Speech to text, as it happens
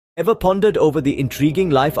Ever pondered over the intriguing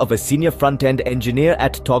life of a senior front-end engineer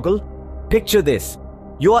at Toggl? Picture this.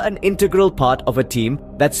 You are an integral part of a team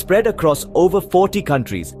that's spread across over 40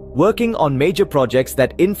 countries, working on major projects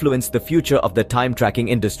that influence the future of the time tracking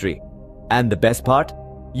industry. And the best part?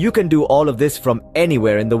 You can do all of this from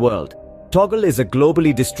anywhere in the world. Toggl is a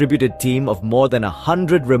globally distributed team of more than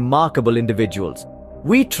 100 remarkable individuals.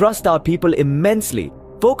 We trust our people immensely,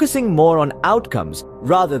 focusing more on outcomes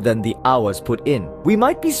rather than the hours put in. We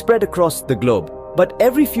might be spread across the globe, but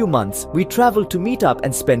every few months we travel to meet up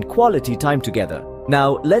and spend quality time together.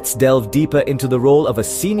 Now let's delve deeper into the role of a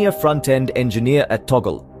senior front-end engineer at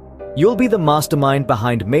Toggl. You'll be the mastermind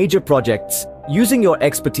behind major projects, using your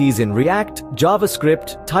expertise in React,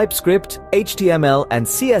 JavaScript, TypeScript, HTML, and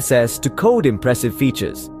CSS to code impressive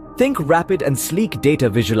features. Think rapid and sleek data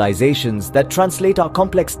visualizations that translate our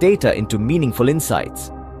complex data into meaningful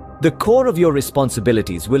insights. The core of your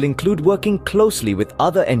responsibilities will include working closely with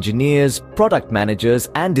other engineers, product managers,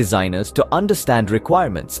 and designers to understand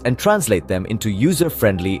requirements and translate them into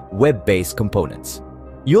user-friendly, web-based components.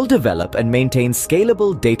 You'll develop and maintain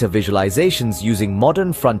scalable data visualizations using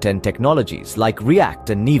modern front-end technologies like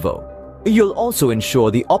React and Nevo. You'll also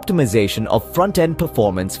ensure the optimization of front-end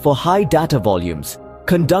performance for high data volumes,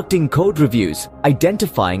 conducting code reviews,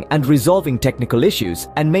 identifying and resolving technical issues,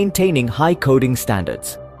 and maintaining high coding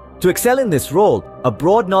standards. To excel in this role, a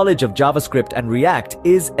broad knowledge of JavaScript and React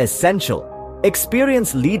is essential.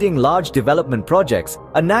 Experience leading large development projects,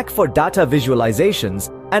 a knack for data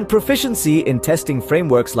visualizations, and proficiency in testing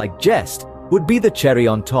frameworks like Jest would be the cherry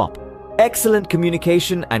on top. Excellent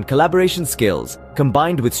communication and collaboration skills,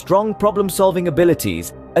 combined with strong problem-solving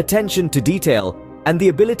abilities, attention to detail, and the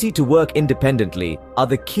ability to work independently are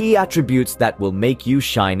the key attributes that will make you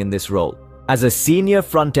shine in this role. As a senior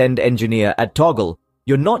front-end engineer at Toggl,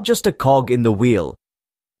 you're not just a cog in the wheel.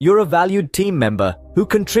 You're a valued team member who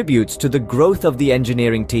contributes to the growth of the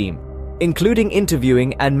engineering team, including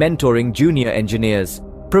interviewing and mentoring junior engineers,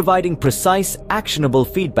 providing precise, actionable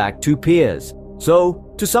feedback to peers.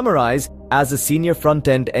 So, to summarize, as a senior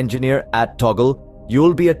front-end engineer at Toggl,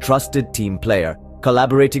 you'll be a trusted team player,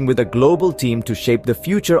 collaborating with a global team to shape the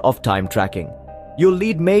future of time tracking. You'll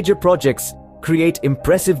lead major projects, create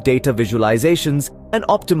impressive data visualizations, and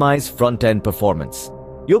optimize front-end performance.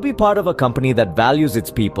 You'll be part of a company that values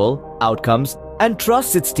its people, outcomes, and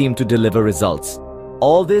trusts its team to deliver results.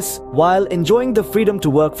 All this while enjoying the freedom to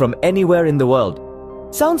work from anywhere in the world.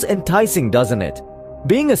 Sounds enticing, doesn't it?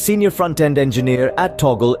 Being a senior front-end engineer at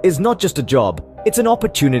Toggl is not just a job, it's an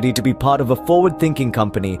opportunity to be part of a forward-thinking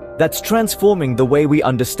company that's transforming the way we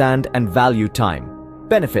understand and value time.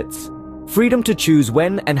 Benefits: freedom to choose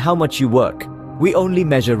when and how much you work. We only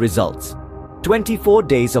measure results. 24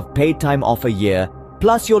 days of paid time off a year,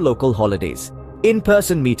 plus your local holidays.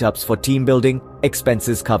 In-person meetups for team building,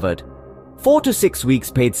 expenses covered. 4 to 6 weeks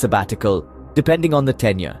paid sabbatical, depending on the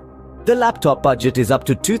tenure. The laptop budget is up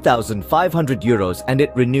to €2,500 and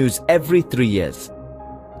it renews every 3 years.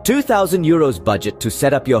 €2,000 budget to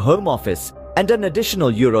set up your home office and an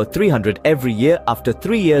additional €300 every year after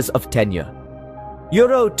 3 years of tenure.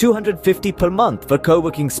 €250 per month for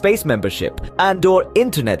co-working space membership and/or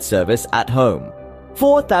internet service at home.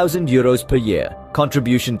 €4,000 per year,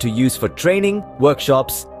 contribution to use for training,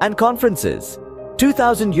 workshops, and conferences.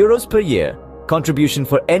 €2,000 per year, contribution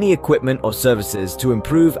for any equipment or services to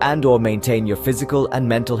improve and/or maintain your physical and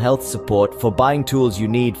mental health, support for buying tools you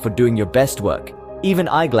need for doing your best work, even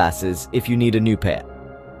eyeglasses if you need a new pair.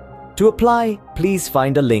 To apply, please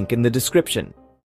find a link in the description.